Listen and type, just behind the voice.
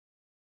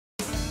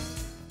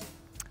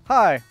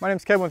Hi, my name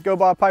is Kevin with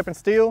GoBob Pipe and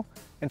Steel,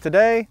 and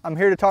today I'm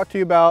here to talk to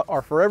you about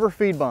our Forever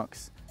Feed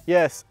Bunks.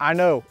 Yes, I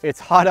know,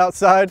 it's hot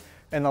outside,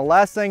 and the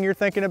last thing you're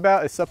thinking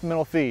about is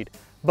supplemental feed.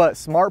 But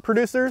smart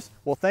producers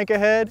will think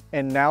ahead,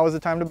 and now is the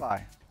time to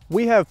buy.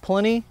 We have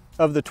plenty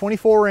of the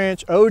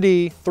 24-inch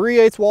OD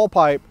 3/8 wall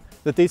pipe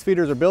that these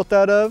feeders are built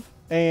out of,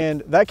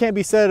 and that can't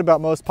be said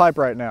about most pipe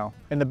right now.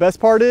 And the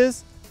best part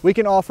is, we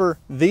can offer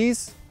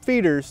these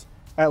feeders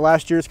at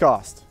last year's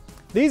cost.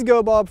 These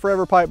GoBob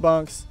Forever Pipe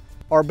Bunks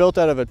are built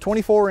out of a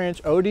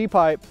 24-inch OD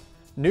pipe,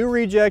 new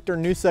reject or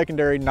new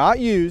secondary, not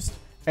used,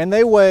 and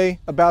they weigh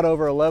about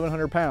over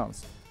 1,100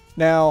 pounds.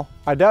 Now,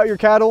 I doubt your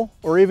cattle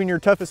or even your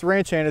toughest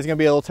ranch hand is going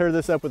to be able to tear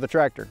this up with a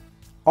tractor.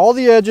 All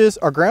the edges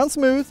are ground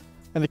smooth,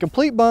 and the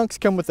complete bunks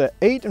come with a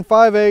 8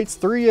 5/8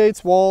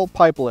 3/8 wall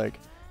pipe leg,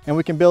 and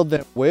we can build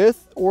them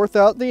with or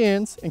without the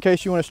ends in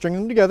case you want to string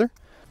them together.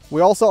 We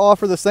also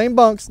offer the same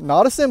bunks,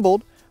 not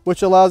assembled,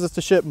 which allows us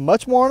to ship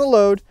much more on a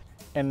load,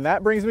 and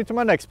that brings me to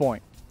my next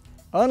point.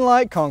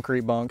 Unlike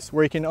concrete bunks,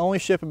 where you can only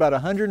ship about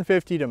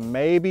 150 to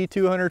maybe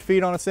 200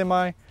 feet on a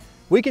semi,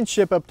 we can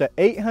ship up to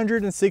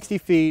 860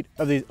 feet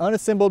of these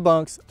unassembled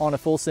bunks on a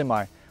full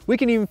semi. We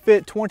can even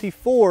fit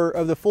 24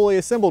 of the fully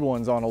assembled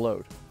ones on a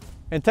load.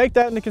 And take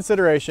that into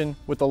consideration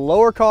with the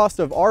lower cost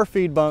of our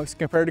feed bunks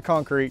compared to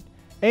concrete,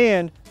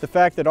 and the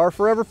fact that our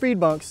Forever Feed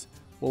Bunks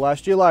will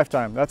last you a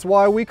lifetime. That's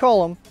why we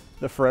call them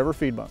the Forever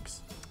Feed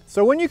Bunks.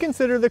 So when you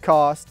consider the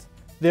cost,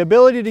 the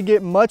ability to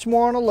get much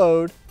more on a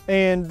load,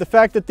 and the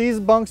fact that these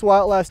bunks will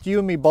outlast you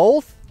and me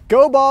both,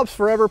 GoBob's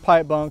Forever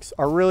Pipe Bunks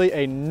are really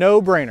a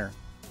no-brainer.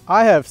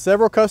 I have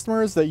several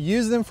customers that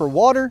use them for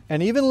water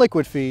and even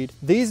liquid feed.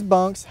 These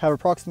bunks have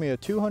approximately a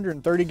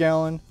 230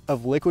 gallon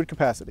of liquid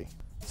capacity.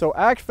 So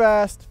act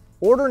fast,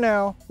 order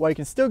now, while you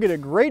can still get a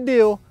great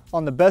deal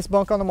on the best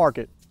bunk on the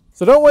market.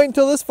 So don't wait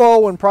until this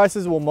fall when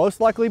prices will most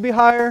likely be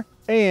higher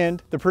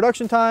and the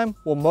production time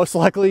will most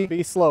likely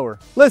be slower.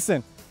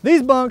 Listen,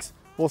 these bunks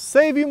will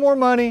save you more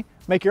money,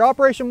 make your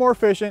operation more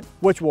efficient,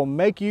 which will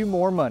make you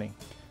more money.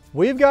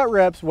 We've got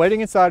reps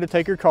waiting inside to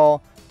take your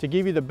call to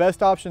give you the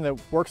best option that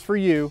works for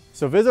you.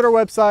 So visit our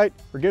website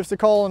or give us a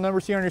call on the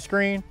numbers here on your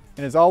screen.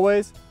 And as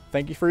always,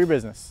 thank you for your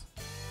business.